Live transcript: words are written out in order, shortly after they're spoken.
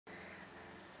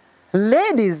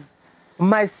Ladies,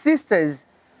 my sisters,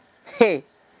 hey,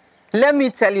 let me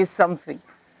tell you something.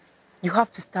 You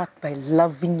have to start by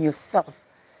loving yourself.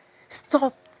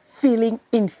 Stop feeling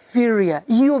inferior.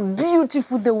 You're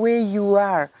beautiful the way you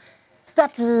are.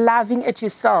 Start laughing at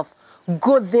yourself.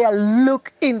 Go there,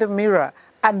 look in the mirror,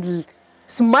 and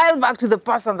smile back to the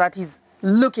person that is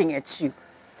looking at you.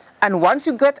 And once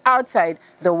you get outside,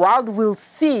 the world will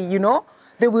see, you know,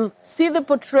 they will see the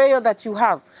portrayal that you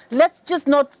have. Let's just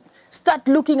not start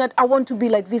looking at, I want to be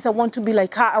like this, I want to be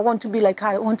like her, I want to be like her,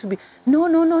 I want to be... No,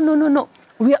 no, no, no, no, no.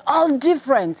 We are all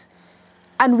different.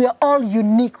 And we are all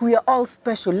unique. We are all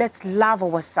special. Let's love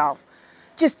ourselves.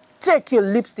 Just take your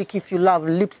lipstick if you love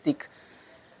lipstick.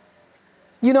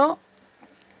 You know,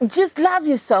 just love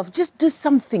yourself. Just do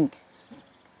something.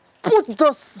 Put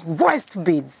those waist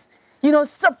beads. You know,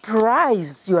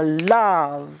 surprise your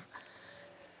love.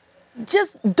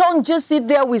 Don't just sit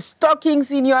there with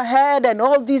stockings in your head and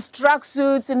all these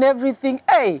tracksuits and everything.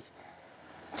 Hey,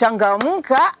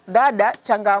 changamuka, dada,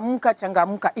 changamuka,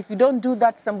 changamuka. If you don't do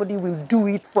that, somebody will do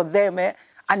it for them,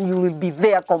 and you will be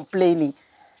there complaining.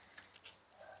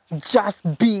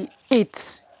 Just be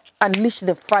it. Unleash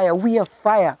the fire. We are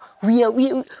fire.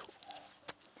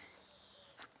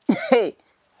 Hey,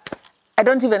 I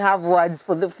don't even have words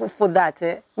for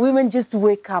that. Women just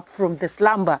wake up from the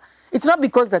slumber. It's not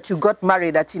because that you got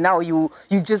married that now you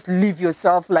just live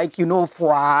yourself like, you know,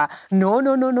 for... No,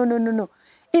 no, no, no, no, no, no.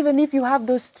 Even if you have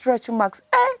those stretch marks,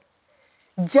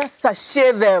 just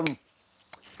sachet them.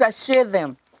 Sachet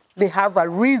them. They have a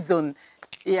reason.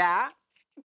 Yeah.